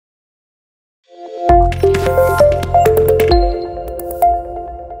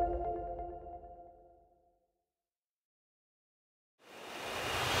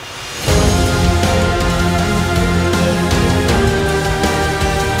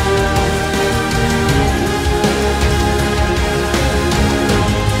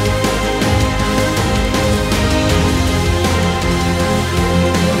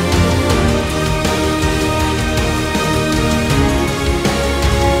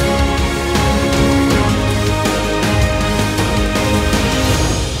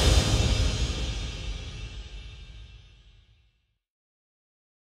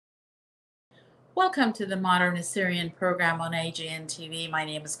Welcome to the Modern Assyrian program on AGN TV. My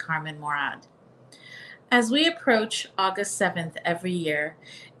name is Carmen Morad. As we approach August 7th every year,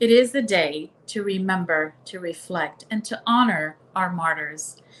 it is a day to remember, to reflect, and to honor our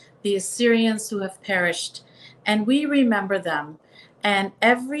martyrs, the Assyrians who have perished, and we remember them. And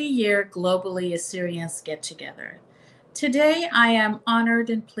every year globally, Assyrians get together. Today, I am honored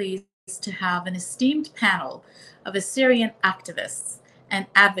and pleased to have an esteemed panel of Assyrian activists and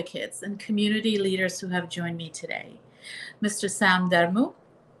advocates and community leaders who have joined me today. Mr. Sam Dermu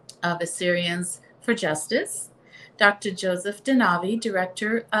of Assyrians for Justice, Dr. Joseph Denavi,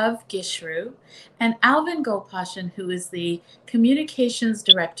 Director of Gishru, and Alvin Golpashan, who is the Communications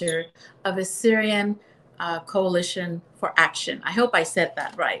Director of Assyrian Coalition for Action. I hope I said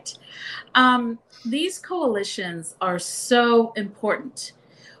that right. These coalitions are so important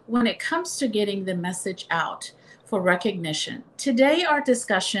when it comes to getting the message out for recognition. Today, our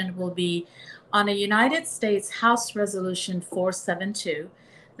discussion will be on a United States House Resolution 472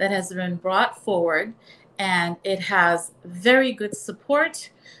 that has been brought forward, and it has very good support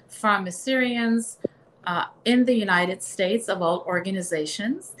from Assyrians in the United States of all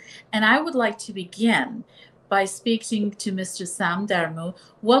organizations. And I would like to begin by speaking to Mr. Sam Dermu.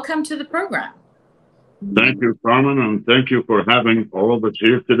 Welcome to the program. Thank you, Carmen, and thank you for having all of us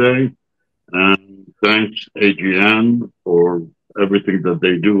here today. And thanks, AGN, for everything that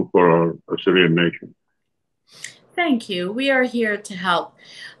they do for our Assyrian nation. Thank you. We are here to help.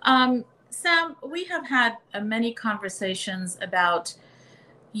 Sam, we have had many conversations about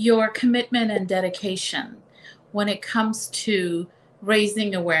your commitment and dedication when it comes to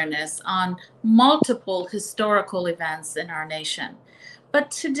raising awareness on multiple historical events in our nation.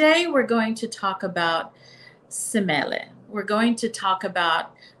 But today we're going to talk about Simele. We're going to talk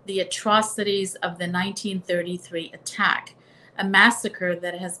about the atrocities of the 1933 attack, a massacre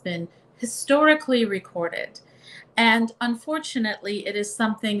that has been historically recorded. And unfortunately, it is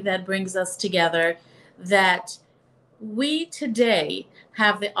something that brings us together, that we today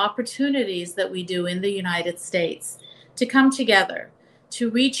have the opportunities that we do in the United States to come together, to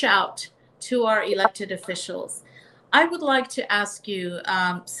reach out to our elected officials. I would like to ask you,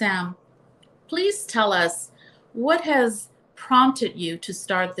 Sam, please tell us what has prompted you to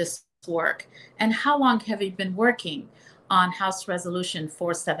start this work, and how long have you been working on House Resolution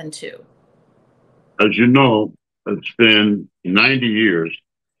 472? As you know, it's been 90 years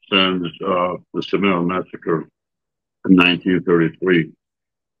since the Simele Massacre in 1933.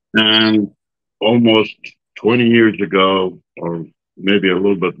 And almost 20 years ago, or maybe a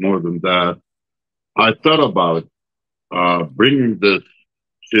little bit more than that, I thought about bringing this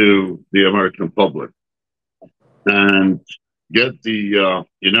to the American public and get the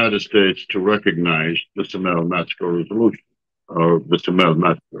United States to recognize the Simele Massacre resolution, or the Simele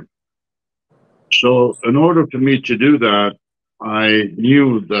Massacre. So in order for me to do that, I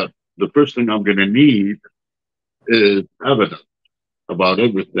knew that the first thing I'm going to need is evidence about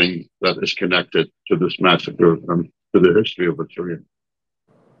everything that is connected to this massacre and to the history of Assyria.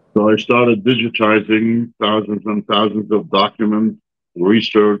 So I started digitizing thousands and thousands of documents,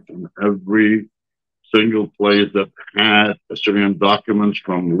 research in every single place that had Assyrian documents,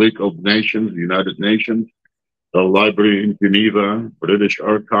 from League of Nations, United Nations, the library in Geneva, British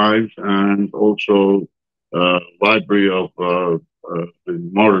Archives, and also library of the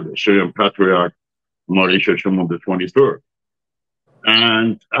martyred Assyrian Patriarch, Marisha Shimon the 23rd.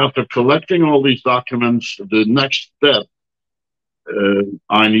 And after collecting all these documents, the next step,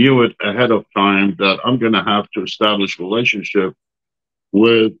 I knew it ahead of time that I'm going to have to establish relationship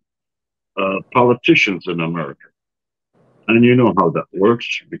with politicians in America. And you know how that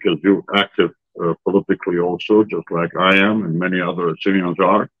works, because you're active politically also, just like I am and many other Assyrians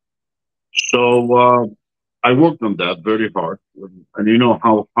are. So I worked on that very hard. And you know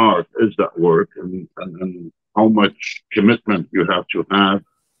how hard is that work, and how much commitment you have to have,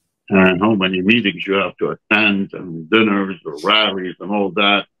 and how many meetings you have to attend, and dinners or rallies and all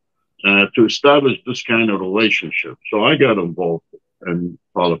that, to establish this kind of relationship. So I got involved in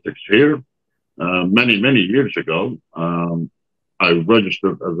politics here many years ago. I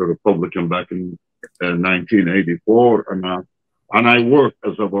registered as a Republican back in 1984, and I worked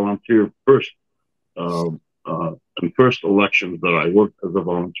as a volunteer first. The first elections that I worked as a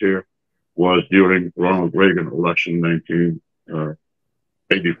volunteer was during Ronald Reagan election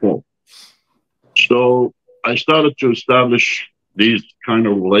 1984. So I started to establish these kind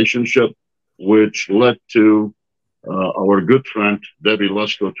of relationships, which led to our good friend Debbie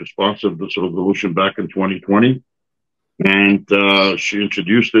Lesko to sponsor this resolution back in 2020. And she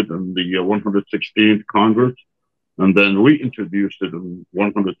introduced it in the 116th Congress. and then reintroduced it in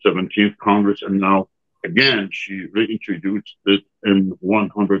 117th Congress, and now again she reintroduced it in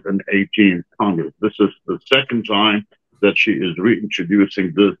 118th Congress. This is the second time that she is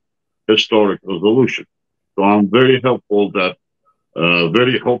reintroducing this historic resolution. So I'm very hopeful that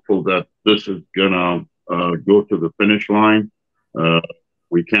this is gonna go to the finish line. Uh,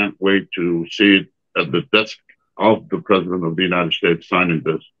 we can't wait to see it at the desk of the President of the United States signing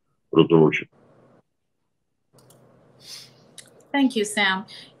this resolution. Thank you, Sam.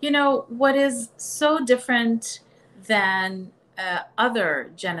 You know, what is so different than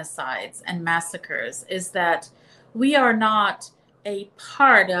other genocides and massacres is that we are not a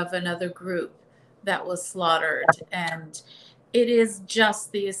part of another group that was slaughtered. And it is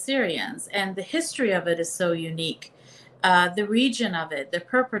just the Assyrians. And the history of it is so unique. The region of it, the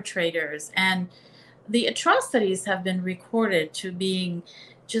perpetrators, and the atrocities have been recorded to being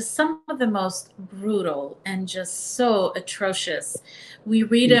just some of the most brutal and just so atrocious. We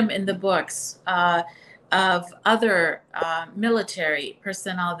read them in the books of other military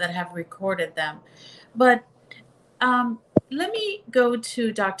personnel that have recorded them. But let me go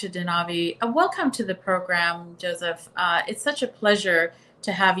to Dr. Dinavi. Welcome to the program, Joseph. It's such a pleasure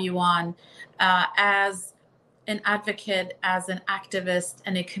to have you on as an advocate, as an activist,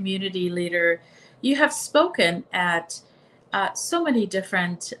 and a community leader. You have spoken at so many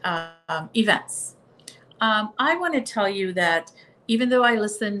different events. I want to tell you that even though I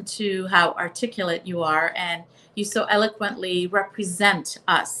listen to how articulate you are and you so eloquently represent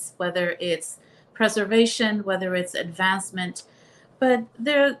us, whether it's preservation, whether it's advancement, but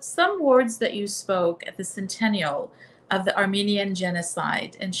there are some words that you spoke at the centennial of the Armenian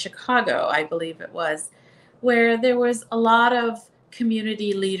genocide in Chicago, I believe it was, where there was a lot of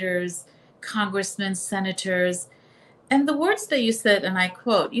community leaders, congressmen, senators, and the words that you said, and I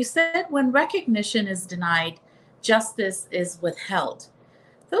quote, you said, when recognition is denied, justice is withheld.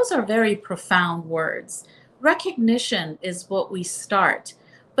 Those are very profound words. Recognition is what we start,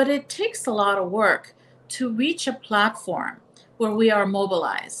 but it takes a lot of work to reach a platform where we are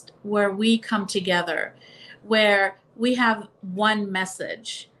mobilized, where we come together, where we have one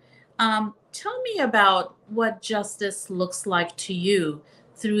message. Tell me about what justice looks like to you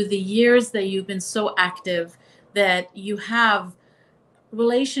through the years that you've been so active, that you have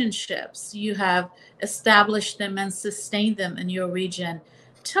relationships, you have established them and sustained them in your region.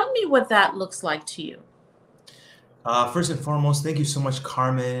 Tell me what that looks like to you. First and foremost, thank you so much,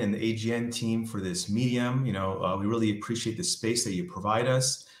 Carmen and the AGN team, for this medium. We really appreciate the space that you provide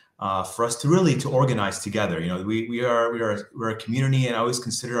us for us to really to organize together. We're a community, and I always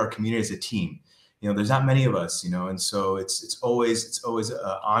consider our community as a team. There's not many of us, and so it's always an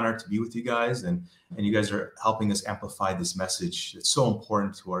honor to be with you guys, and you guys are helping us amplify this message that's so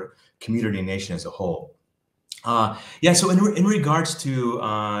important to our community and nation as a whole. So in regards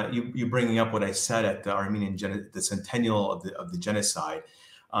to you bringing up what I said at the the centennial of the genocide,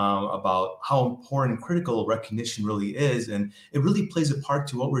 about how important and critical recognition really is, and it really plays a part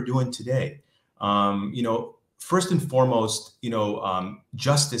to what we're doing today. First and foremost,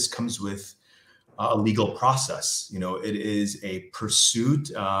 justice comes with a legal process. It is a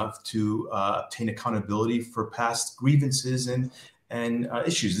pursuit to obtain accountability for past grievances and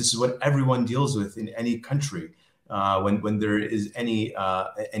issues. This is what everyone deals with in any country when there is any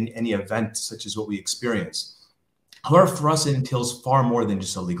event such as what we experience. However, for us, it entails far more than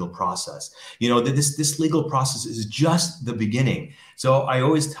just a legal process. This legal process is just the beginning. So I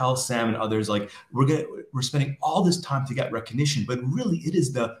always tell Sam and others, like, we're spending all this time to get recognition, but really it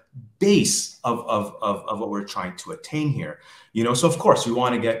is the base of what we're trying to attain here. So of course we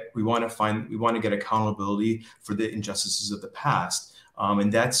want to get accountability for the injustices of the past.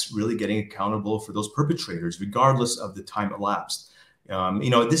 And that's really getting accountable for those perpetrators, regardless of the time elapsed.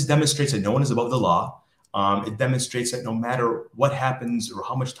 This demonstrates that no one is above the law. It demonstrates that no matter what happens or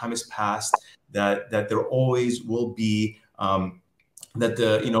how much time has passed, that there always will be that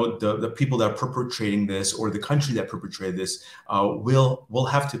the people that are perpetrating this, or the country that perpetrated this, will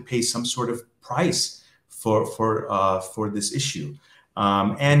have to pay some sort of price for this issue.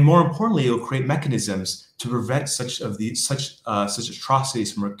 And more importantly, it will create mechanisms to prevent such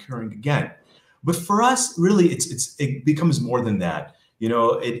atrocities from occurring again. But for us, really, it becomes more than that.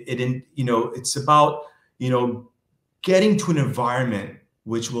 It's about getting to an environment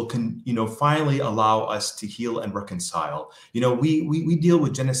which will finally allow us to heal and reconcile. We deal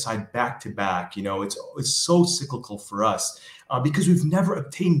with genocide back to back. It's so cyclical for us because we've never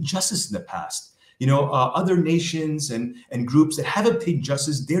obtained justice in the past. Other nations and groups that have obtained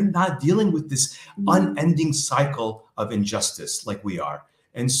justice, they're not dealing with this unending cycle of injustice like we are.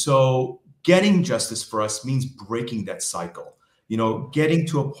 And so getting justice for us means breaking that cycle. Getting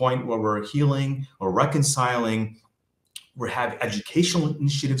to a point where we're healing or reconciling. We have educational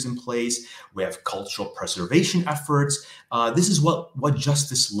initiatives in place. We have cultural preservation efforts. This is what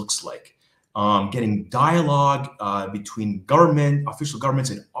justice looks like. Getting dialogue between official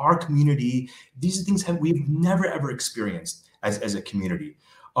governments, and our community. These are things that we've never ever experienced as a community.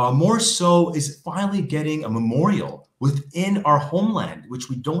 More so is finally getting a memorial within our homeland, which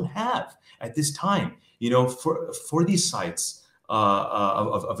we don't have at this time. For these sites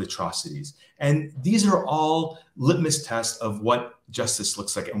of atrocities. And these are all litmus tests of what justice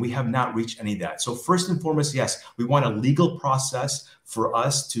looks like. And we have not reached any of that. So first and foremost, yes, we want a legal process for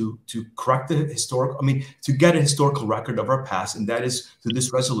us to correct to get a historical record of our past. And that is through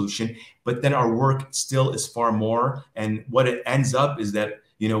this resolution. But then our work still is far more. And what it ends up is that,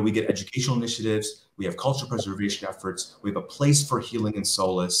 we get educational initiatives, we have cultural preservation efforts, we have a place for healing and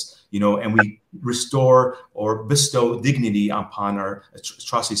solace, and we restore or bestow dignity upon our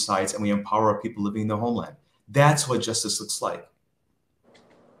atrocity sites, and we empower our people living in the homeland. That's what justice looks like.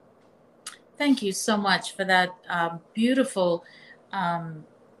 Thank you so much for that beautiful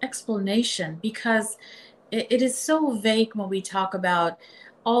explanation, because it is so vague when we talk about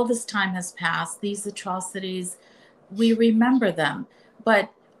all this time has passed, these atrocities, we remember them.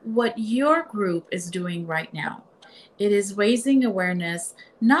 But what your group is doing right now, it is raising awareness,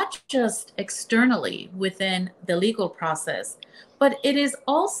 not just externally within the legal process, but it is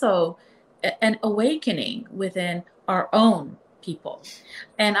also an awakening within our own people.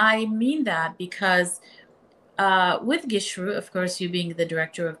 And I mean that because with Gishru, of course, you being the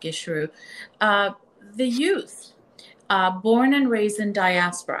director of Gishru, the youth born and raised in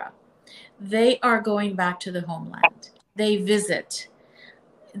diaspora, they are going back to the homeland. They visit.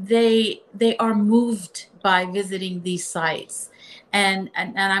 They are moved by visiting these sites. And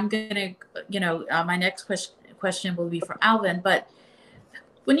I'm going to, my next question will be for Alvin. But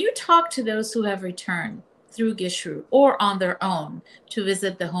when you talk to those who have returned through Gishru or on their own to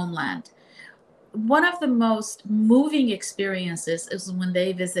visit the homeland, one of the most moving experiences is when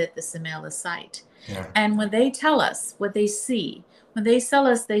they visit the Simele site. Yeah. And when they tell us what they see, when they tell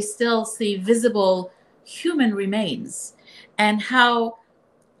us they still see visible human remains, and how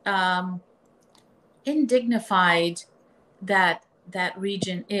indignified that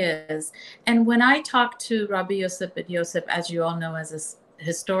region is. And when I talked to Rabbi Yosef Ben Yosef, as you all know, as a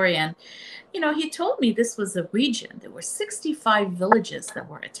historian, he told me this was a region. There were 65 villages that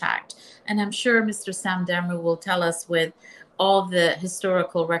were attacked. And I'm sure Mr. Sam Damru will tell us, with all the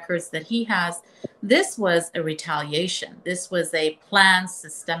historical records that he has, this was a retaliation. This was a planned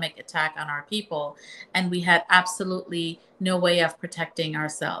systemic attack on our people. And we had absolutely no way of protecting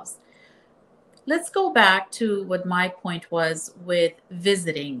ourselves. Let's go back to what my point was with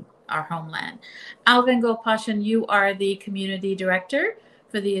visiting our homeland. Alvin Gopashan, you are the community director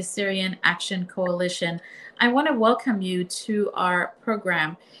for the Assyrian Action Coalition. I want to welcome you to our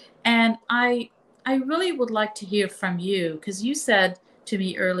program. And I really would like to hear from you, because you said to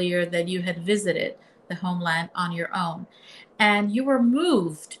me earlier that you had visited the homeland on your own, and you were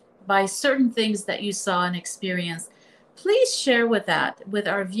moved by certain things that you saw and experienced. Please share with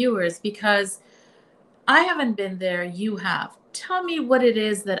our viewers, because I haven't been there, you have. Tell me what it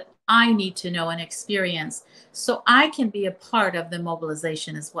is that I need to know and experience so I can be a part of the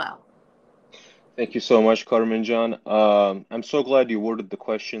mobilization as well. Thank you so much, Carmen John. I'm so glad you worded the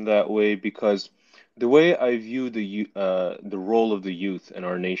question that way, because the way I view the role of the youth in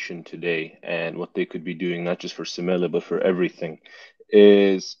our nation today and what they could be doing, not just for Simele, but for everything,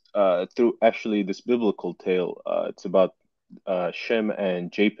 is through actually this biblical tale. It's about Shem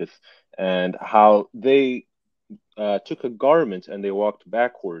and Japheth, and how they took a garment and they walked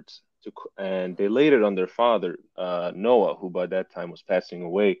backwards and they laid it on their father, Noah, who by that time was passing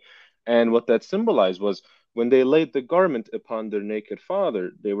away. And what that symbolized was, when they laid the garment upon their naked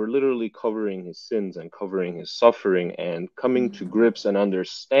father, they were literally covering his sins and covering his suffering, and coming to grips and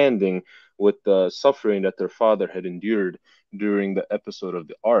understanding with the suffering that their father had endured during the episode of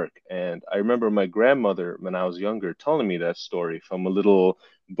the Ark. And I remember my grandmother, when I was younger, telling me that story from a little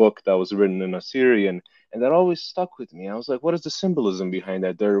book that was written in Assyrian. And that always stuck with me. I was like, what is the symbolism behind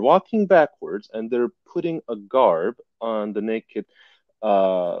that? They're walking backwards and they're putting a garb on the naked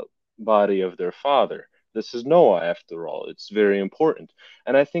body of their father. This is Noah, after all. It's very important.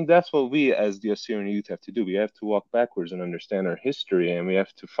 And I think that's what we as the Assyrian youth have to do. We have to walk backwards and understand our history, and we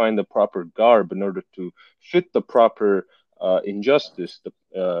have to find the proper garb in order to fit the proper injustice,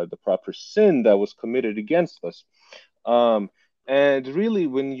 the proper sin that was committed against us. And really,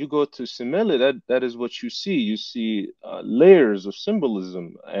 when you go to Simele, that is what you see. You see layers of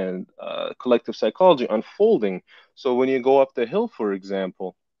symbolism and collective psychology unfolding. So when you go up the hill, for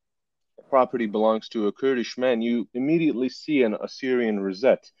example, property belongs to a Kurdish man, you immediately see an Assyrian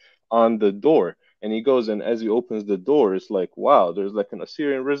rosette on the door. And he goes, and as he opens the door, it's like, wow, there's like an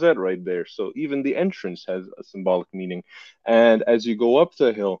Assyrian rosette right there. So even the entrance has a symbolic meaning. And as you go up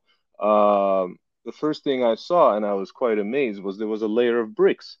the hill, the first thing I saw, and I was quite amazed, was there was a layer of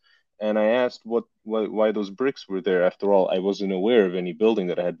bricks. And I asked why those bricks were there. After all, I wasn't aware of any building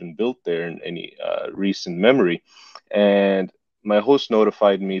that had been built there in any recent memory. And my host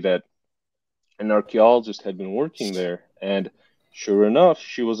notified me that an archaeologist had been working there, and sure enough,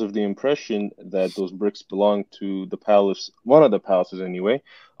 she was of the impression that those bricks belonged to the palace, one of the palaces anyway,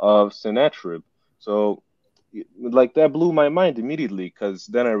 of Sennacherib. So, like that blew my mind immediately because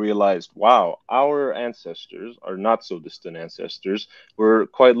then I realized, wow, our ancestors, our not so distant ancestors, were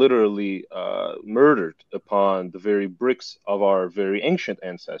quite literally murdered upon the very bricks of our very ancient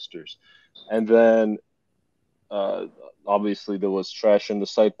ancestors. And then uh, obviously, there was trash in the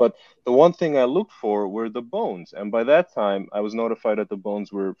site, but the one thing I looked for were the bones. And by that time, I was notified that the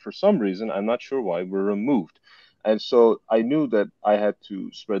bones were, for some reason, I'm not sure why, were removed. And so I knew that I had to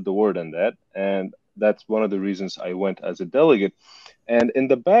spread the word on that. And that's one of the reasons I went as a delegate. And in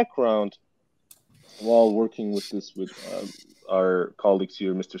the background, while working with this with our colleagues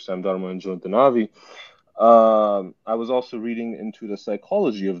here, Mr. Sam Dharma and Joe Denavi, I was also reading into the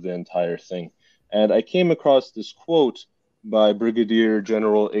psychology of the entire thing. And I came across this quote by Brigadier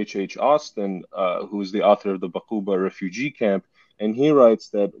General H. Austin, who is the author of the Baquba refugee camp. And he writes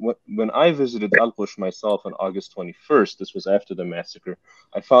that when I visited Al Qush myself on August 21st, this was after the massacre,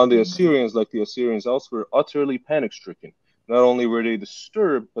 I found the Assyrians, like the Assyrians elsewhere, utterly panic stricken. Not only were they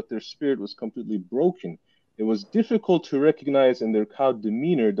disturbed, but their spirit was completely broken. It was difficult to recognize in their cowed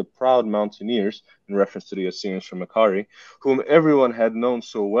demeanor the proud mountaineers, in reference to the Assyrians from Makari, whom everyone had known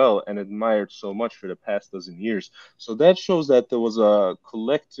so well and admired so much for the past dozen years. So that shows that there was a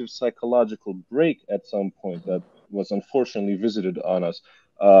collective psychological break at some point that was unfortunately visited on us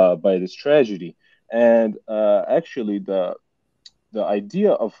by this tragedy. And actually, the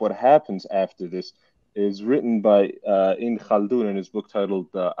idea of what happens after this is written by Ibn Khaldun in his book titled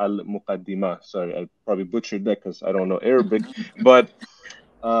Al Muqaddimah. Sorry, I probably butchered that because I don't know Arabic, but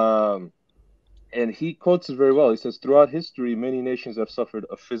um, and he quotes it very well. He says, throughout history, many nations have suffered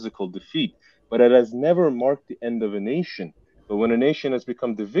a physical defeat, but it has never marked the end of a nation. But when a nation has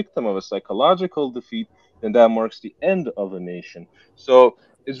become the victim of a psychological defeat, then that marks the end of a nation. So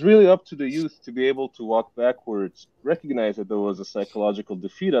it's really up to the youth to be able to walk backwards, recognize that there was a psychological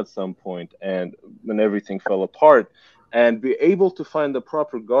defeat at some point and when everything fell apart, and be able to find the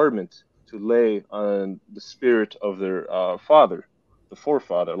proper garment to lay on the spirit of their father, the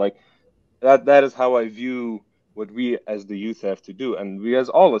forefather. Like that is how I view what we as the youth have to do, and we as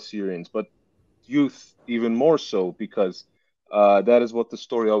all Assyrians, but youth even more so because that is what the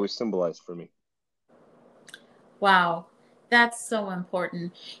story always symbolized for me. Wow, that's so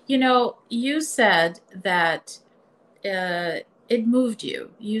important. You know, you said that it moved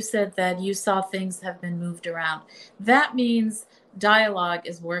you. You said that you saw things have been moved around. That means dialogue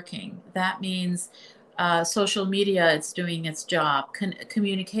is working. That means social media is doing its job.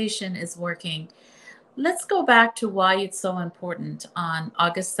 Communication is working. Let's go back to why it's so important on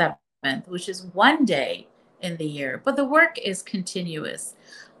August 7th, which is one day in the year, but the work is continuous.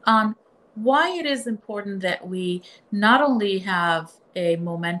 On why it is important that we not only have a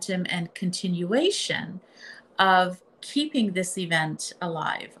momentum and continuation of keeping this event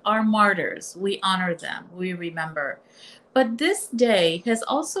alive. Our martyrs, we honor them, we remember. But this day has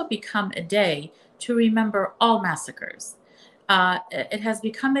also become a day to remember all massacres. It has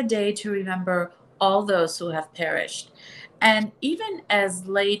become a day to remember all those who have perished. And even as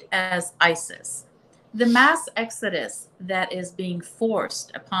late as ISIS, the mass exodus that is being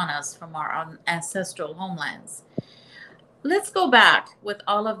forced upon us from our ancestral homelands. Let's go back with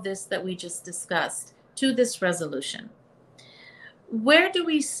all of this that we just discussed to this resolution. Where do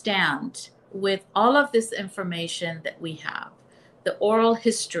we stand with all of this information that we have? The oral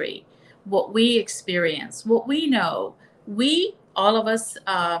history, what we experience, what we know. We, all of us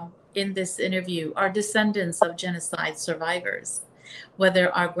in this interview, are descendants of genocide survivors,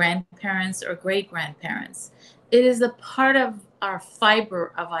 whether our grandparents or great grandparents. It is a part of our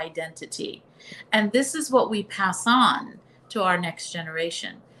fiber of identity. And this is what we pass on to our next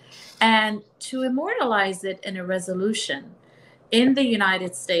generation. And to immortalize it in a resolution in the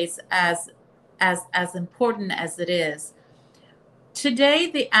United States as important as it is. Today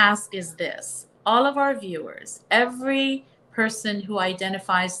the ask is this. All of our viewers, every person who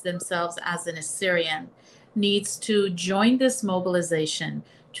identifies themselves as an Assyrian needs to join this mobilization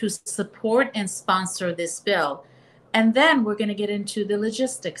to support and sponsor this bill. And then we're going to get into the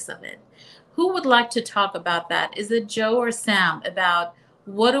logistics of it. Who would like to talk about that? Is it Joe or Sam about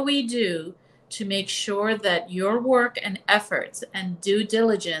what do we do to make sure that your work and efforts and due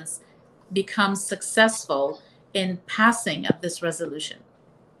diligence become successful in passing of this resolution?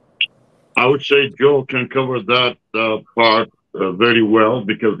 I would say Joe can cover that part very well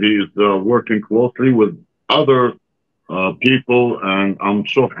because he's working closely with other people, and I'm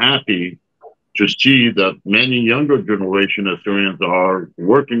so happy to see that many younger generation Assyrians are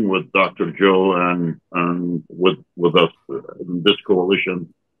working with Dr. Joe and with us in this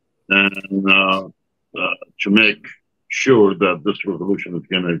coalition, and to make sure that this resolution is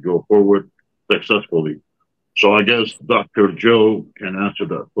going to go forward successfully. So I guess Dr. Joe can answer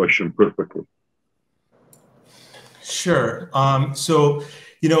that question perfectly. Sure. So,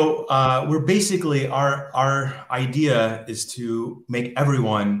 we're basically, our idea is to make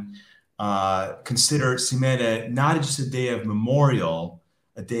everyone consider Simele not just a day of memorial,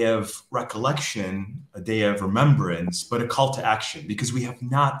 a day of recollection, a day of remembrance, but a call to action, because we have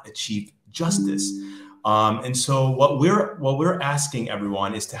not achieved justice. And so what we're asking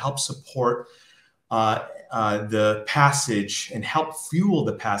everyone is to help support the passage and help fuel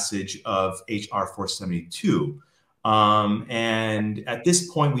the passage of HR 472. And at this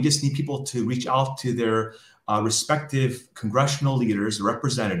point, we just need people to reach out to their respective congressional leaders,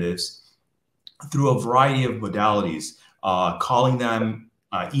 representatives, through a variety of modalities, calling them,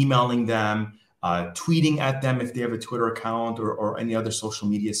 emailing them, tweeting at them if they have a Twitter account or any other social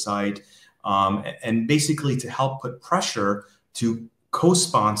media site, and basically to help put pressure to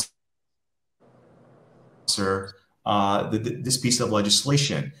co-sponsor this piece of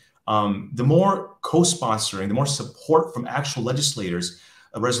legislation. The more co-sponsoring, the more support from actual legislators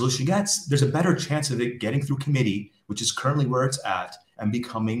a resolution gets, there's a better chance of it getting through committee, which is currently where it's at, and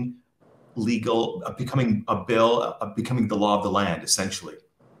becoming legal, becoming a bill, becoming the law of the land, essentially.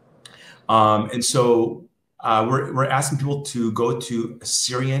 And so we're asking people to go to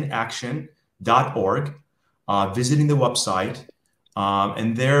AssyrianAction.org, visiting the website,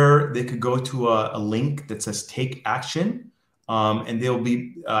 and there they could go to a link that says Take Action, and there'll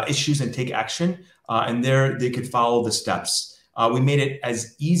be issues and take action, and there they could follow the steps. We made it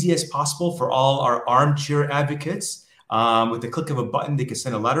as easy as possible for all our armchair advocates. With the click of a button, they can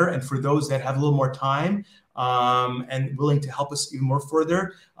send a letter. And for those that have a little more time and willing to help us even more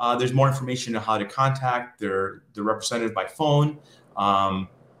further, there's more information on how to contact their representative by phone,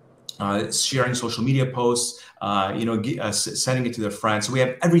 sharing social media posts, sending it to their friends. So we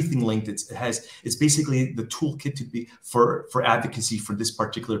have everything linked. It's basically the toolkit to be for advocacy for this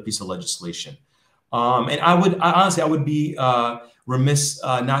particular piece of legislation. And I would be remiss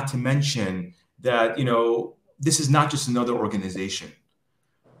not to mention that, this is not just another organization.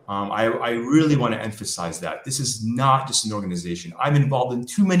 I really want to emphasize that. This is not just an organization. I'm involved in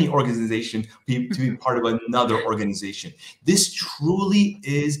too many organizations to be part of another organization. This truly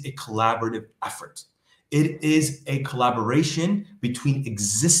is a collaborative effort. It is a collaboration between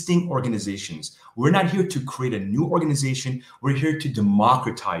existing organizations. We're not here to create a new organization. We're here to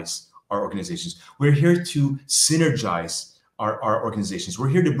democratize our organizations. We're here to synergize our organizations. We're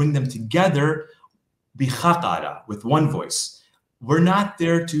here to bring them together with one voice. We're not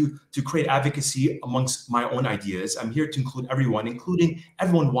there to create advocacy amongst my own ideas. I'm here to include everyone, including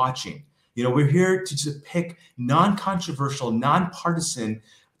everyone watching. We're here to just pick non-controversial, non-partisan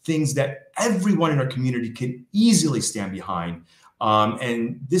things that everyone in our community can easily stand behind.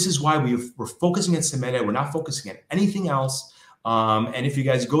 And this is why we're focusing on Simele. We're not focusing on anything else. And if you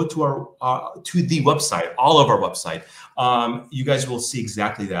guys go to the website, all of our website, you guys will see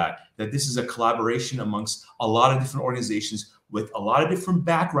exactly that this is a collaboration amongst a lot of different organizations with a lot of different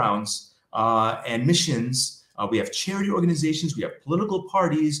backgrounds and missions. We have charity organizations, we have political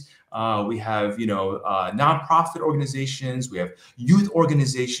parties, we have nonprofit organizations, we have youth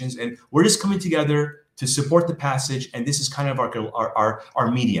organizations, and we're just coming together to support the passage. And this is kind of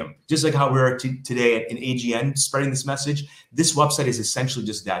our medium. Just like how we're today in AGN spreading this message, this website is essentially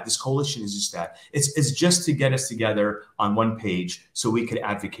just that. This coalition is just that. It's just to get us together on one page so we could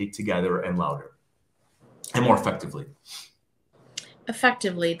advocate together and louder and more effectively.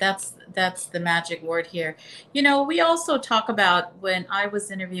 Effectively, that's the magic word here. We also talk about, when I was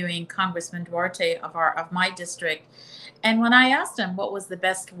interviewing Congressman Duarte of my district, and when I asked him what was the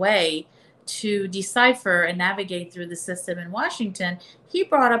best way to decipher and navigate through the system in Washington, he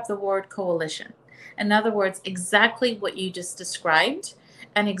brought up the word coalition. In other words, exactly what you just described.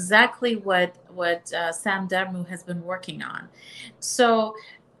 and exactly what Sam Darmu has been working on. So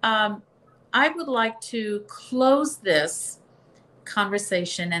I would like to close this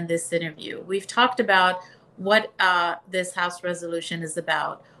conversation and this interview. We've talked about what this House resolution is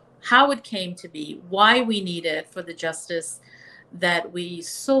about, how it came to be, why we need it for the justice that we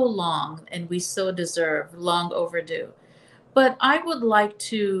so long and we so deserve, long overdue. But I would like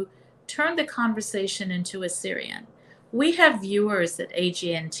to turn the conversation into Assyrian. We have viewers at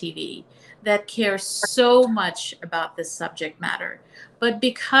AGN TV that care so much about this subject matter. But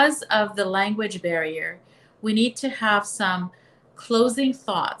because of the language barrier, we need to have some closing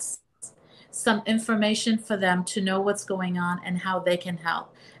thoughts, some information for them to know what's going on and how they can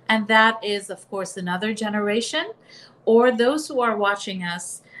help. And that is, of course, another generation or those who are watching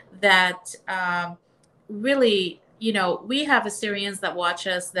us that really, we have Assyrians that watch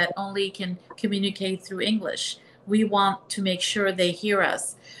us that only can communicate through English. We want to make sure they hear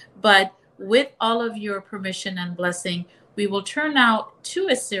us. But with all of your permission and blessing, we will turn out to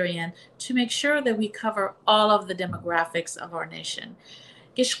Assyrian to make sure that we cover all of the demographics of our nation.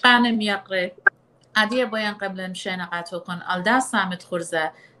 Gishqane miyaqre عادية باين قبل مشينا قاتوكن ألدا سامت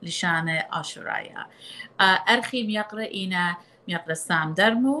خرزة لشان عاشورايا أرخي ميقرأ إنا ميقرأ سام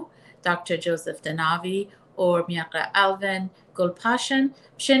درمو Dr. Joseph Danavi or ميقرأ ألفين قلباشن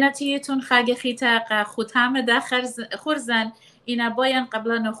مشيناتيتون خاقي خيتاقا ختام دا خرزن إنا باين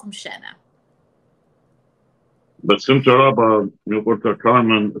قبل نخمشينا بس انت رابع يقولت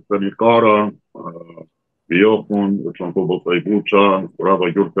كارمن الثانيقارة بيوخون وشانكو بطيبوتا رابع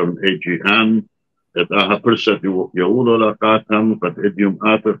يقولتم AGN اتاها برسة يقولوا لقاتم قد اديوم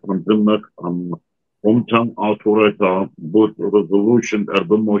آتف من ضمك ام امتم آتوريتا بود resolution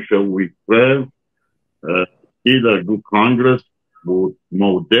اربموشا ويكرير إلى جو كونغرس بود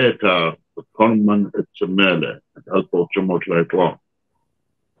موديتا كارمن السمالة اتألتو تشموش لايطلع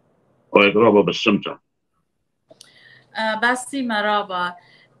ويضربها بالسمتة باسي مرابا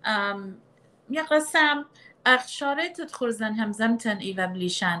يقرأ سام أخشارت تدخرزن همزمتن إيفا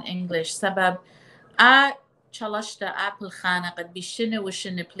بليشان إنجليش سبب چالشتا أبل خانة قد بيشنة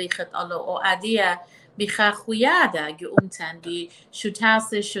وشنة بليخت الله أو عادية بخاخويادا جؤمتن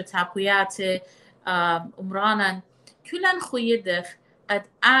بشوتاس شوتابويات أمرانا كلن خويدخ قد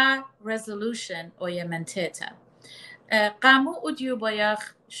resolution أو يمنتيتا قاموا أديو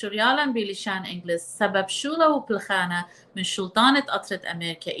بايخ شريالا بلشان إنجليش سبب شولا وبلخانة من سلطانة أطرة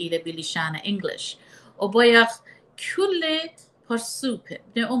أمريكا إلى بلشان إنجليش وبايخ كل برسوبة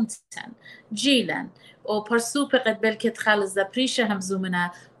بنأمتن جيلا وبرسوبة قد بلكت خالص بريشة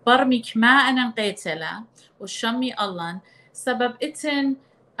همزومنا برميك ما أنا نقيتلا وشمي الله سبب إتن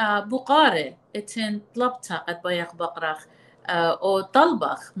بقارة إتن طلبتا قد بايخ بقرخ أو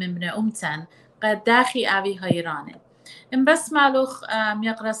طلبخ من بنأمتن قد داخي أبي هيراني إن بس مالوخ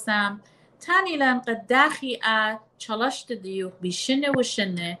يقرأ سام تاني لان قد داخي چالشت ديوخ بشنة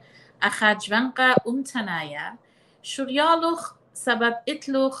وشنة أخاد جوانقا أمتنايا شريالوخ سبب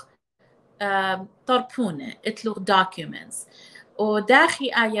إتلوخ طربونة إتلوخ documents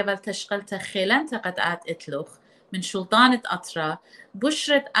وداخي يبل تشغلت خيلانتا قد إتلوخ من سلطانة أطرا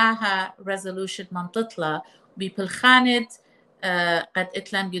بشرت resolution منططلة ببلخانة قد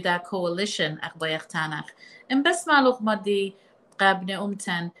إتلان بيدا coalition أخبا يختانخ إن بس مالوخ مدي قابن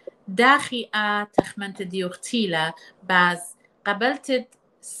أمتن داخي تخمنت ديوختيلا باز قبلت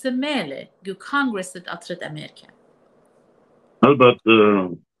سميلة جو كونغرس أطرة أمريكا البت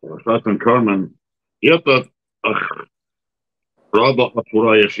خاتم كارمن يطت أخ رابع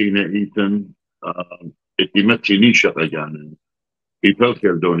أطورايا خينا إيتن اتمتي نيشة يعني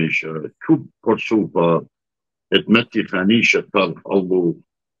إيتالكال دونيشة كوب برسوبة اتمتي خانيشة طلق الله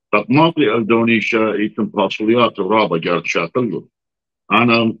قد ماضي الدونيشة إيتن باصليات الرابع جارت شاطلو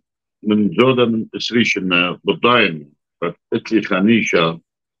أنا من زودة من إسريشن بالضاين قد اتلي خانيشة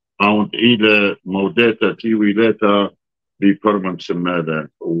أونت إلى موديتا تيويليتا بفرمان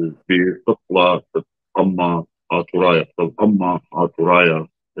سمادة وبطلة أما آتورايا أما آتورايا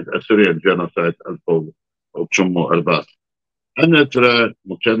الأسريان جنسايد الفو وبشمو أرباس أنا ترى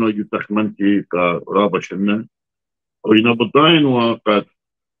مكانو يتخمنتي كرابشنا وينا بالضاين وقد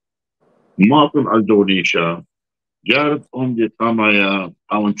ماطن الدونيشا جارت دي تامايا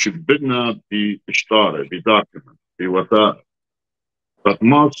أو نشبنا بإشتارة بداكمنت بوثائق قد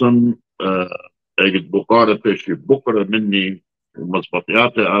ماصن اجد بقارة تشي بكرة مني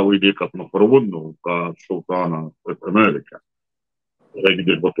ومصبطياتي اوي دي قد مفرونو كسلطانة في امريكا اجد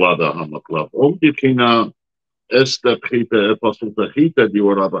البطلادة هم مطلب امدي كينا استبخيتا فصلتا خيتا دي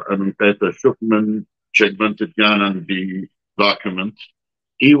ورابا انقيتا شوف من شجمنت جانا دي دوكيمنت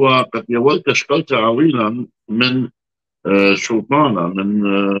ايوا قد يولت شقلت عويلا من شوطانة من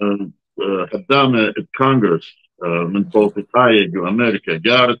قدام الكونغرس من بولتقاية جو أمريكا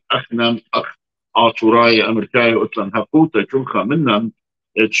جارت أخنا أخ آتوراي أمريكاي أتلن هفوتا كلها منهم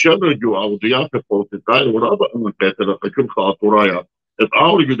تشرجوا أو ضيافة بولتقاية ورابع من قتل كلها آتوراي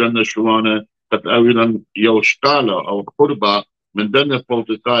اتعاورجوا دنا شوانة قد أولا يوشتالا أو قربة من دنا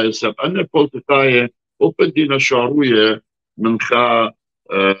بولتقاية سب أن بولتقاية وبدينا شعروية من خا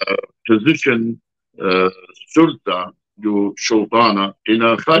position سلطة جو شوطانة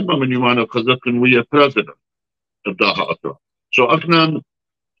إلى خايمة من يوانا خزقن ويا president بداها أطرا أخنا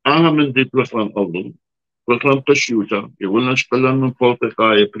من دي بلخلان أولو بلخلان قشيوتا يقولنا شقلن من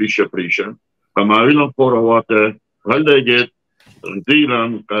بولتقاية بريشة فما إلان فورواتا هلا جيت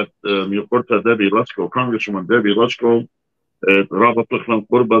غديلا قد ميقورتا دابي لاسكو كونغرسمان دابي لاسكو رابط بلخلان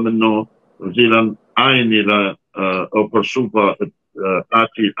قربة منه غديلا عيني لا أو برسوبة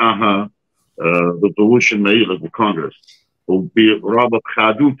آتي آها بطوش الميلة بالكونغرس وبرابط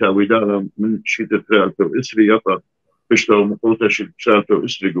خادوتا ودانا من شيء تفعلته إسري يطر بشتو مقوطة شيء تفعلته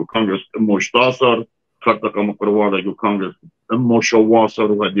إسري جو كونغرس أمو شتاصر خطق مقروالة جو كونغرس أمو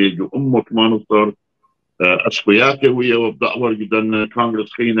شواصر وهدي جو أمو كمانوصر أسقياتي ويا وبدأور جدا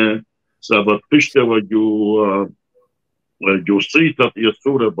كونغرس خينة سبب بشتو جو صيتة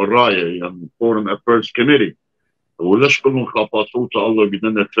يسورة براية يعني Foreign Affairs Committee وليش كلهم خاطصوتا الله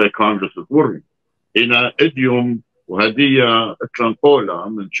بدنا تلاقي كونغرس توري هنا اديوم وهدية ترانكولا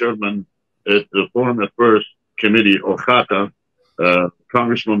من chairman Foreign Affairs Committee او خاطة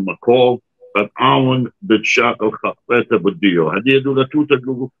Congressman McCall قد عاون بالشاق الخطيطة بديو هدية دولة توتا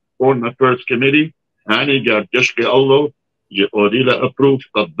Foreign Affairs Committee هاني قال جشكي الله وديلا ابروف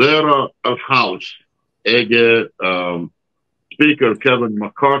قد ديرا الهاوس اجي سبيكر كيفن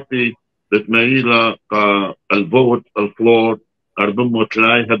مكارثي بتميلا الفوت الفلور أربعة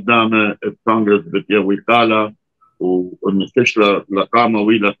تلاي هدامة الكونغرس بتيوي قالة ونستشلا لقامة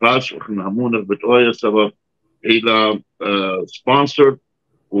ويلا باس وخنا همونا بتوية سبب إلى سبونسر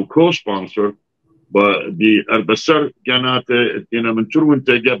وكو سبونسر دي أربسر جاناتي إنا من تروين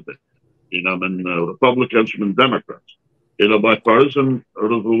تجبت إنا من ريبابليكانز من ديمقراطس إلى bipartisan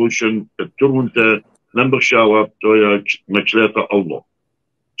resolution تروين نمبر شاوة تويا مجلة الله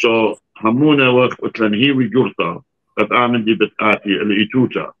همونا وقت لنهيوي جرطة قد آمن دي بتآتي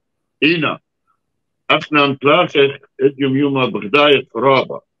الإيتوتا إينا أثناء نتلاقي إديوم يوما بغداية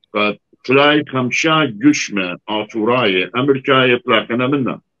قرابة قد تلاقي خمشا جشمة آتوراية أمريكاية تلاقينا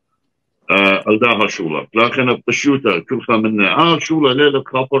منا الداها شولا تلاقينا بطشوتا كلها منا شولا ليلة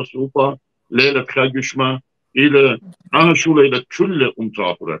خابر سوفا ليلة خاجشمة إلى شولا إلى كل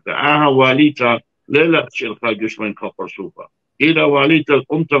أمتاطرة واليتا ليلة شيل خاجشمة خابر سوفا إلى واليتا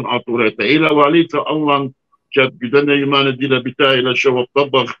الأمتن عطوريتا إلى واليتا الله كانت بدنا يمان ديلا بتاعي إلى شو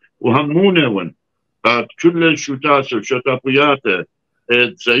الطبخ وهمونا ون كل شتاس وشتابيات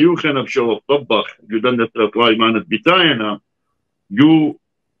زيوخنا بشو الطبخ بدنا تطلع يمان بتاعنا جو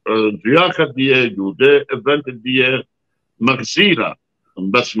زياخة دي جو ده إيفنت دي مغزيرة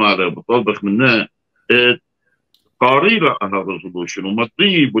بس ما بطبخ منها قاريرة أها ريزولوشن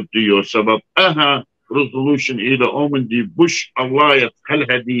ومطيب الديو سبب أها ريزولوشن إلى أومن دي بوش الله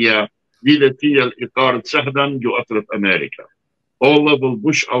هل هدية ديلتية الإطار سهدا جو أطرف أمريكا all level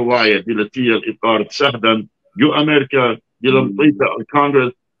بوش الله ديلتية الإطار سهدا جو أمريكا ديلمطيطة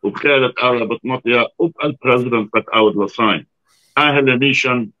الكونغرس وبخالة على بطمطية وبالبريزيدنت قد أود لساين أهل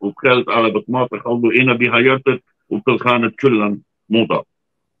نيشن وبخالة على بطمطية خلو إنا بهايرتك وكل خانة كلا موضة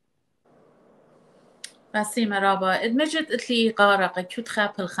بسي مرابا ادمجت اتلي قارق كت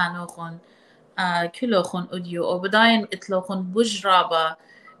خاب الخانوخون كلوخون أوديو وبداين اتلوخون بجرابا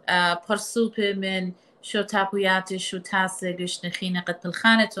برسوبة من شو تابويات شو تاسة قش نخينة قد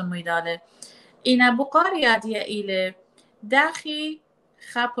بالخانة ميدالة إنا بقاري عادية إلي داخي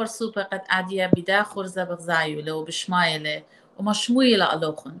خا برسوبة قد عادية بداخل زبغ زايو لو بشمايلة ومشمويلة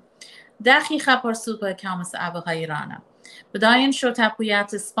ألوخون داخي خا برسوبة كامس أبا غيرانا بداين شو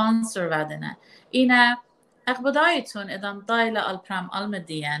تابويات سبونسر بعدنا إنا أقبضايتون إذا مضايلة البرام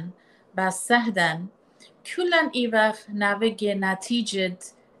المديان بس سهدا كلن إيبخ نافجي نتيجة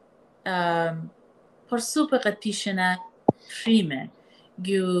برسوبة قد بيشنا فريمة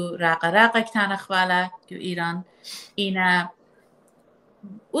جو راقة كتان أخوالا جو إيران إنا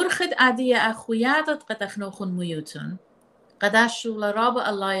أرخد عادية أخويادت قد أخنوخن ميوتون قداشو لرابع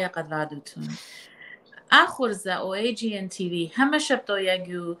الله قد رادوتون آخر زا أو AGN TV هم شبتو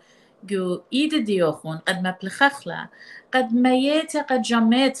جو إيد ديوخون قد مبلخخلا قد ميتا قد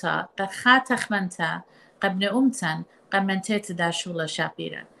جميتا قد خاتخ منتا قد نؤمتن قد منتيت داشولا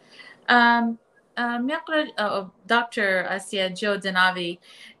شابيرا يقرأ دكتور آسيا جو دنافي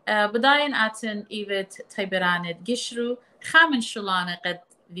بداين آتن إيفت تيبراند قشرو خامن شلانة قد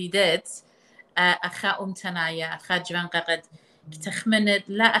فيدت أخا أمتنايا أخا جوانقا قد تخمند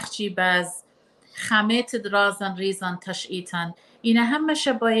لا أخشي باز خامت درازن ريزن تشئيتن إنا هم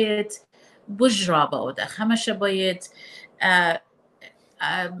شبايت بجرا بودخ هم شبايت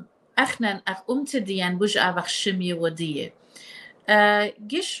أخنن أخ أمتديان بج أبخ شمي وديه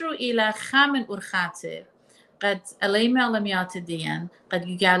قشروا إلى خامن أرخاته قد أليم علميات ديان قد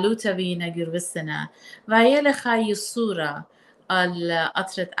يقالوا تبينا قربسنا ويلي خاي الصورة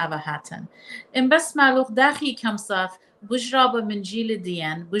الأطرة أبهاتن إن بس معلوق داخي كمصاف بجرابة من جيل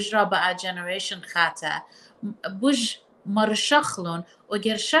ديان بجرابة جنريشن خاته بج مرشخلون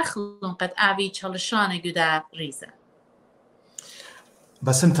وغير شخلون قد أبي تشالشانة قدا ريزة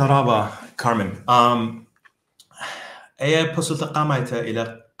بس انت رابا كارمن ايه بصلت قامت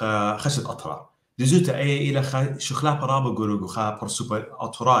الى خشت اطرا دزوت ايه الى شخلا برابا قولوا خا برسوبر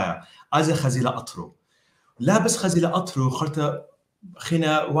اطرايا از خزيله اطرو لا بس خزيله اطرو خرت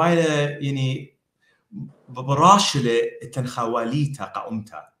خنا وايله يعني براشله اتن خواليتا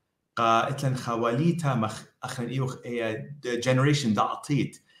قامتا اتن خواليتا مخ اخن ايوخ ايه جنريشن دا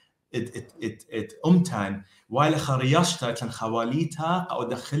اطيت ات امتان وايله خرياشتا اتن خواليتا او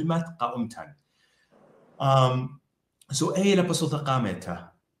دخلمت قامتان سو ايه لبسوطة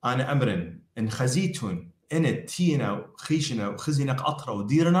قامتها انا امرن ان خزيتون ان تينا وخيشنا وخزينا قطره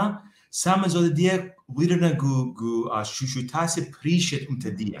وديرنا سام زود ديك ويرنا جو شو تاسي بريشت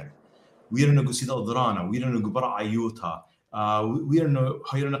امتديا ويرنا جو سيدا ضرانا ويرنا جو برع عيوتا ويرنا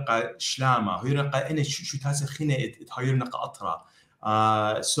هيرنا قا شلاما هيرنا قا ان شو تاسي خينا هيرنا قطره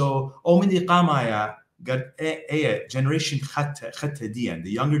سو او من دي قامايا قد ايه generation خدت ديان the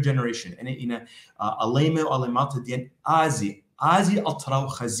younger generation انا عليمه وعلامات ديان ازي اطرا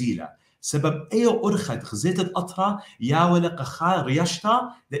وخزيله سبب ايه ارخت خزيت اطرا يا ولا خا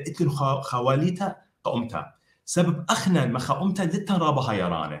ريشتا لقيت خواليتا قمتا سبب اخنا ما قمتا لترابا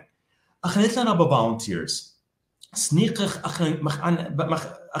هيرانه اخنا لترابا باونتيرز سنيقخ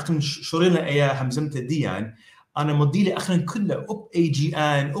اخن شورينا ايه همزمت ديان انا موديلي اخرا كله اب اي جي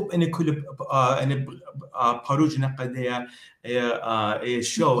ان اب انا كل انا باروج نقديه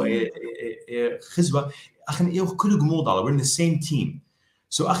شو خزوه اخرا ايه كل جمود على we're in the same team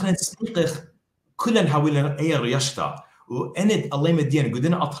سو اخرا تسنيق كلنا حاولنا اي ريشتا واند الله يمدينا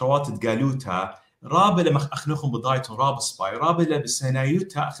قدنا اطروات تقالوتا رابله مخ اخنخم بضايتون راب سباي رابله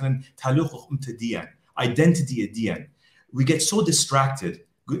بسنايوتا اخرا تالوخ امتديان identity ديان we get so distracted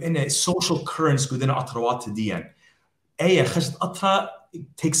in a social currents within أطروات ديان أي خشت أطرا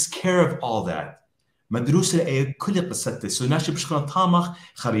takes care of all that مدروسة أي كل قصته سو ناشي بشكل طامخ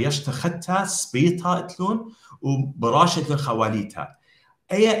خريشتها خدتها سبيتها اتلون وبراشة خواليتها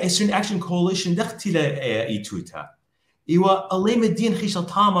أي Assyrian Action Coalition دختي لإيتوتا إيوا الله مدين خيشة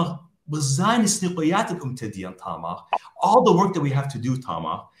طامخ بزاين سنقيات الأمتدين طامخ all the work that we have to do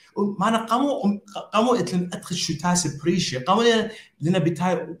طامخ معنا قاموا اتلن ادخل شو تاسي بريشي قاموا لنا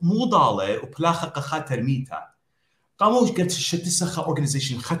بتاعي مو ضاله وبلاخه قخات ميتا قاموا قلت شتسخه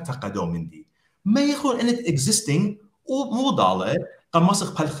اورجانيزيشن خطه قدو من دي ما يخون انت اكزيستنج ومو ضاله قام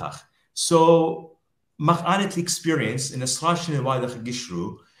مسخ بلخخ سو مخانت الاكسبيرينس ان اسراشن وايد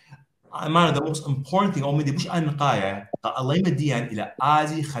قشرو معنا the most important thing او مدي مش انا نقايه الله يمديان الى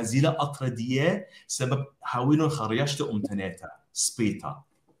ازي خزيله اطرديه سبب حاولوا خريشته امتنيتا سبيتا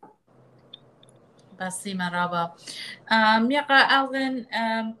بسيمة رابا يقع أوغن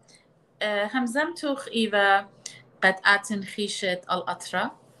همزمتوخ إيفا قد آتن خيشت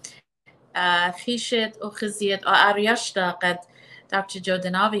الأطرة خيشت أو خزيت أو أريشتا قد دكتور جو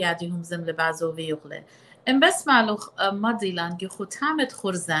دنافي عدي همزم لبعضو ويغلي إن بس معلوخ مضيلان جيخو تامت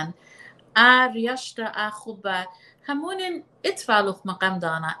خرزن أريشتا أخوبا همونين اتفالوخ مقام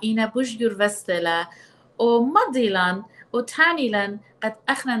دانا إينا بجدور وستلا ومضيلان وتانيلان قد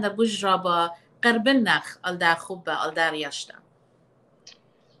أخنان دا بجرابا قربنخ الدا خوبة الدا رياشتا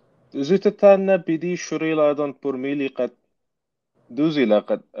زيتتان بدي شريلا أيضا برميلي قد دوزي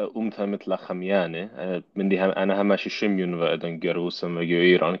لقد أمتها مثل خميانة من دي أنا هماشي شميون وأيضا جروسا مجيو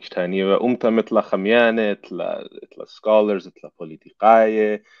إيران كتانية وأمتها مثل خميانة مثل سكولرز مثل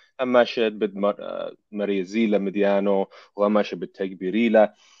بوليتيقاية هماشي بد مريزيلا مديانو وهماشي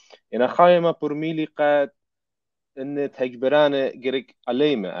بالتكبيريلا إنا خايمة برميلي قد إن تكبرانة جريك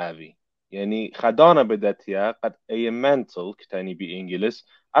عليمة آبي يعني خدانا بداتيا قد أي منتل كتاني بإنجلس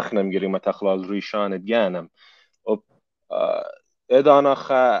أخنم جري ما تخلص ريشان ديانم إذا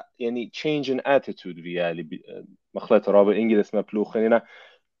أنا يعني change in attitude ريالي مخلط رابع إنجلس مبلوخين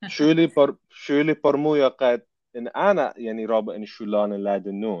شو لي برمويا قد إن أنا يعني رابع إن شو لان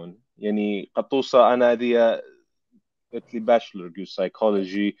لادنون يعني قد توصى أنا دي قلت لي باشلر جو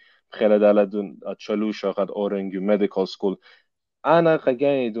سايكولوجي خلال دالدون تشالوشا قد أورنجو ميديكال سكول أنا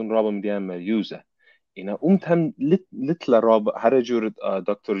قجاني دون رابا مديان مريوزة إنا أمتن لتلا رابا هرجور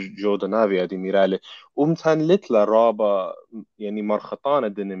دكتور جو دنافي أدي ميرالي أمتن لتلا رابا يعني مرخطانة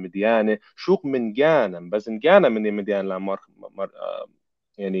دين مديانة شوق من جانا بس جانا من مديان لا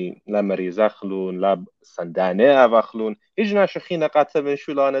يعني لا مريز أخلون لا سندانة أخلون إجنا شخينا قاتبن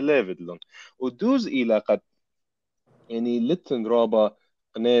شو لانا ليفدلون ودوز إلى قد يعني لتن رابا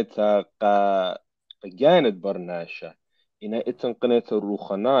قنيتا جاند برناشا إنا إتن قنيتا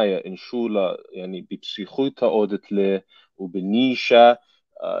الروخنايا إن شولا يعني ببسيخويتا أودت له وبالنيشا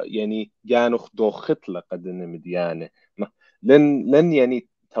يعني جانوخ دوخت لقدن مديانة لن يعني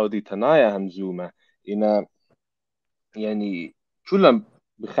تودي تنايا همزومة إنا يعني شولا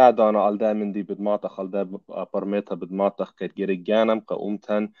بخادانا على من دي بدماطخ على برميتا بدماطخ كت جيري جانم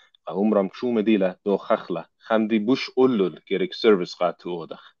قومتن قومرم شو مديلة دو خخلة خمدي بوش قولو جيريك سيرفيس قاتو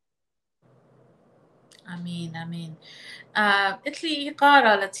ودخ امين امين اتلي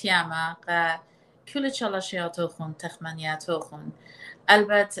إقارة لتياما كل شلاشياتوخن تخمنياتوخن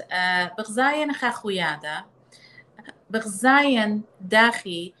البت بغزاين خاخويادا بغزاين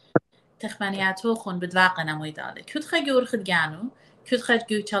داخي تخمنياتوخن بدواقنا مويدالي كد خجو ورخد جانو كد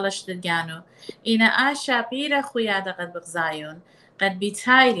خجو تلاشت جانو إنا آشا بيرا خويادا قد بغزايون قد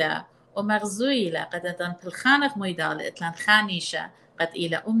بيتايلا ومغزويلا قد أدن بالخانق مويدالي اتلان خانيشا قد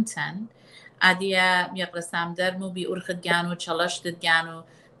إلى أمتن أديا يقرسام درمو بي أرخد جانو تلاشت جانو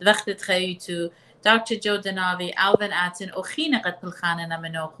دوقت تخيوتو دكتور جو دنافي ألفن آتن أخينا قد بالخاننا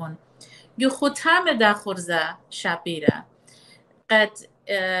منوخن يو ختام دا خرزة شابيرا قد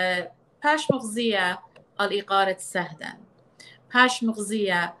باش مغزية الإقارة سهدا باش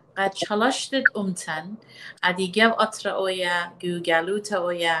مغزية قد شلشتد أمتن عدي جو أطرا أويا جو جالوتا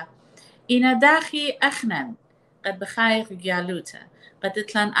أويا إنا داخي أخنن قد بخايق جالوتا قد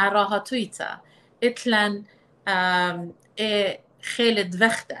اتلن أراها تويتا اتلن خيلد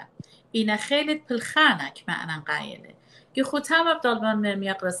وقتا إنا خيلد بالخانك ما أنا قايلة جو ختام بطلبان من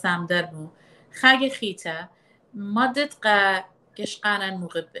يقرسام درمو خاقي خيتا مدد قشقانا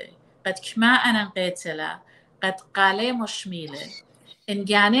مغبة قد كما أنا قيتلا قد قالي مشميلة إن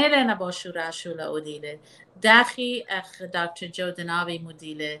جاني لنا باشو راشو لأوديلة داخي أخ دكتور جو دنابي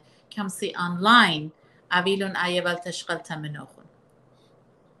مديلة كمسي أونلاين أبيلون آيبال تشغلتا منوخن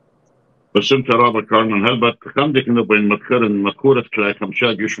بس انت رابط كارمن هل بتخندك انه بين مذكورة كلاي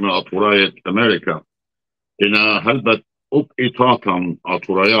خمشا يشمل أطوراية أمريكا إن هل بت أب إطاقم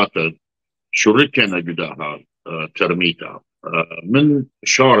أطورايات شركنا جداها ترميتا من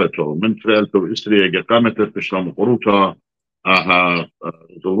شارته من فعلته إسرائيل قامت تشلم قروتا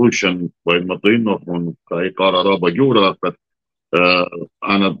resolution بين مطينه من قرار رابا جورا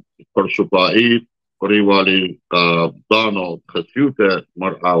أنا برشوبائي قريوالي دانو خسيوته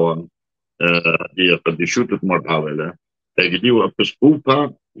مرحاوان دي قديشوته مرحاوله تجديو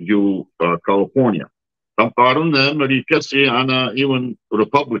أبسكوبا يو كاليفورنيا كم قارنا مريكسي أنا even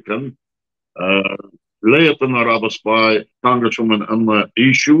Republican لا يتنا رابس باي كونغرسومن أما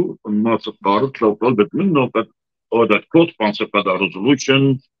إيشو ما سقارت لو طلبت منه قد أو دا كو سبونسر قد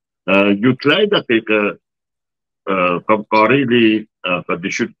ريزولوشن يتلاقي دقيقة قد قاري لي قد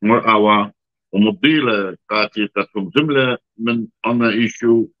يشوت مرأة ومضيلة قاتي تكون زملة من أما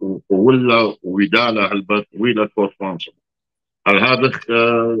إيشو وولا ويدالة هلبت ويلا كو سبونسر هل هذا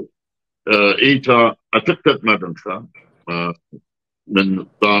إيتا أتكتت مدنسا من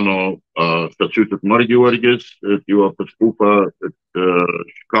دانو ستاتيوت مرجي ورجس ديوا بسكوفا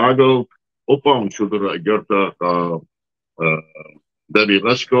شيكاغو وبام شودر اجرتا دابي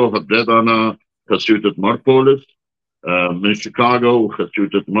غاسكو هبدانا ستاتيوت ماربوليس من شيكاغو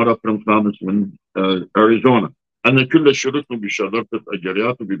وستاتيوت مرا برمكامس من اريزونا انا كل الشروط بشادرة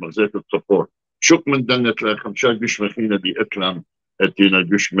اجريات وبمغزية السبورت شك من دنة خمسة جيش مخينة دي اتلام اتينا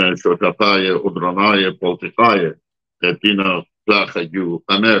جيش من شوتاقاية ادراناية بولتيقاية اتينا داخل جو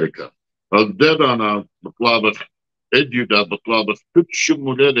أمريكا هذا أنا بطلابة إديودا بطلابة كل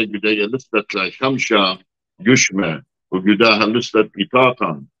شمولة جداية لستة لاي خمسة جشمة وجداها لستة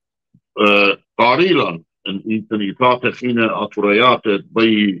إطاقا قاريلا إن إطاقة خينا أطريات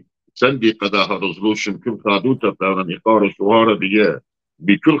بي سندي قداها رزلوشن كل خادوتا بتاعنا إقارة شوارة بيه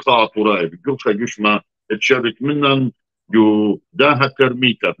بكل خاطراي بكل خجشمة تشارك منا جو داها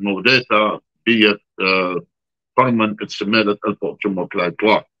ترميتا موديتا بيت فرمان اتسمالت ألفو جمع كلاي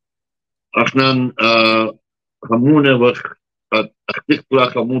اخنا همونة وقت اختيق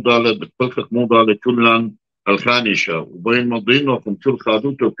بلاخة موضالة بتبلخة موضالة كلان الخانشة وبين مضينه كل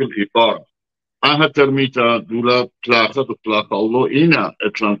خادوته وكل إطار ترميتا دولا تلاقة الله إنا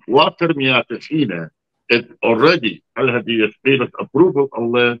اتلان ترميات فينا it already هل هذه سبيلة approval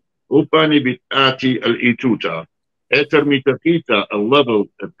الله وباني بتآتي الإيتوتا ترميتا فيتا الليفل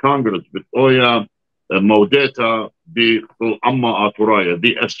الكونغرس بتويا موديتا بالأمة آتورايا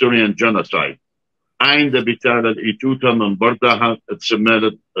the Assyrian genocide عند بتال الإيتوتا من بردها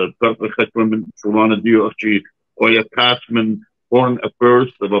تسمالت فرق من شولان ديو أخشي ويا باس من foreign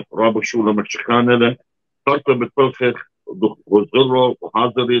affairs تبقى رابع شولة مكشخانة له فرق بتفلخ وزرو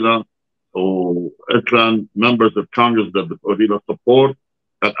وحاضري له وإتلان members of Congress that بتقولي له support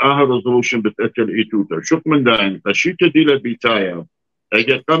at آها resolution بتأكل إيتوتا شوف من داين تشيت دي لبيتايا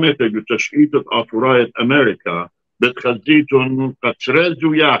اجا قامت بتشقيط أطوراية أمريكا بتخزيتون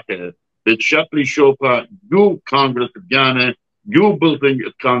قترزو ياكي بتشقلي شوفا جو كونغرس جانا جو بيلدينج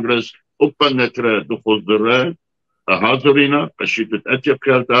كونغرس اوبن نترا دخول درة هازرينا قشيت اتأتيب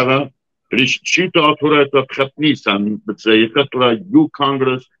كالتاها شيت أطوراية خطنيسان بتزيقت لا جو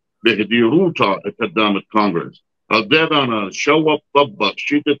كونغرس بهدي روتا قدام الكونغرس الديرانا شواب طبق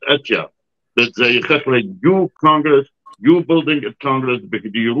شيت اتأتيب بتزيقت لا جو كونغرس يو بيلدينج الكونغرس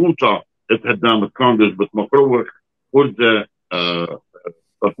بهدي روتا قدام الكونغرس بتمقروخ ورد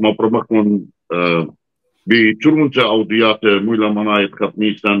بتمقروخون بترونتا أوديات مويلا منايت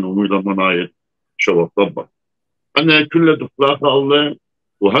خطنيسان ومويلا منايت شو طبق أنا كل دفلاها الله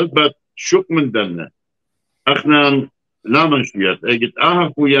وهلبت شك من دلنا احنا لا منشيت اجت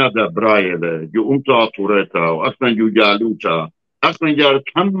خويادا برايلة جو امتا طوريتا واحنا جو جالوتا احنا جارت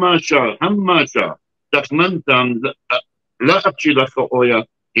هماشا تخمنتم لا أبشي لك أويا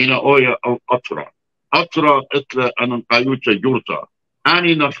هنا أويا أو أطرا إتلا أنا قايوتا جورتا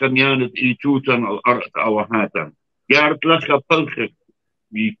أني نخميانة إيتوتا الأرض أو هاتا قارت لك بلخك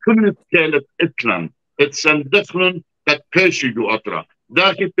بكل كالة إتلان اتسندخلن تتباشي جو أطرا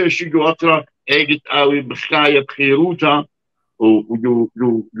ذاك باشي جو أطرا اجت آوي بخاية بخيروتا وجو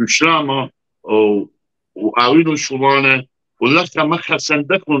شلامة وآوينو شولانة ولك مخا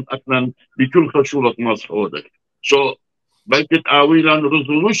سندخلن أتلان بكل خشولة مصر هودك بيت آويلان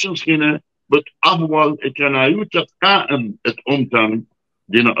resolutions هنا بتأهول إتنايوتا قائم اتأمتن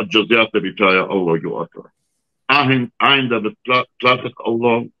دينا الجزيات بتايا الله جو أطرا عند بتلاقق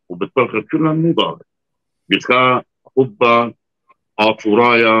الله وبتلاقق كل المضارع بتلاقق حبا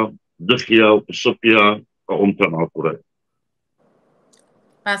عطورايا دخيا وصفيا أمتن عطورايا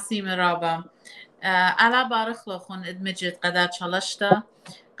بسيم رابا على بارخ لخون ادمجت قدا چالشتا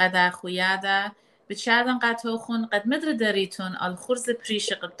قدا خويادا بتشادن قد هوخون قد مدر داريتون الخرز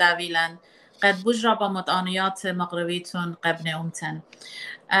بريش قداويلن قد بجربا مطانيات مغربيتون قبن أمتن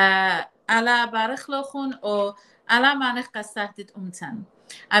على بارخ لخون او على مانخ قصدت أمتن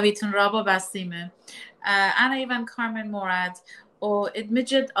أبيتون رابا بسيمه أنا إيفان كارمن موراد او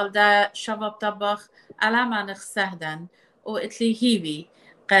ادمجد الدا شباب طبخ على مانخ سهدن او اتلي هيوي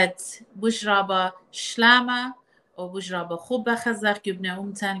قد بجربا شلامة او بجربا خوب خزق يبنى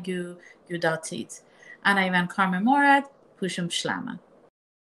أمتن جو داتيت أنا إيفان كارمن موراد بوشم شلامة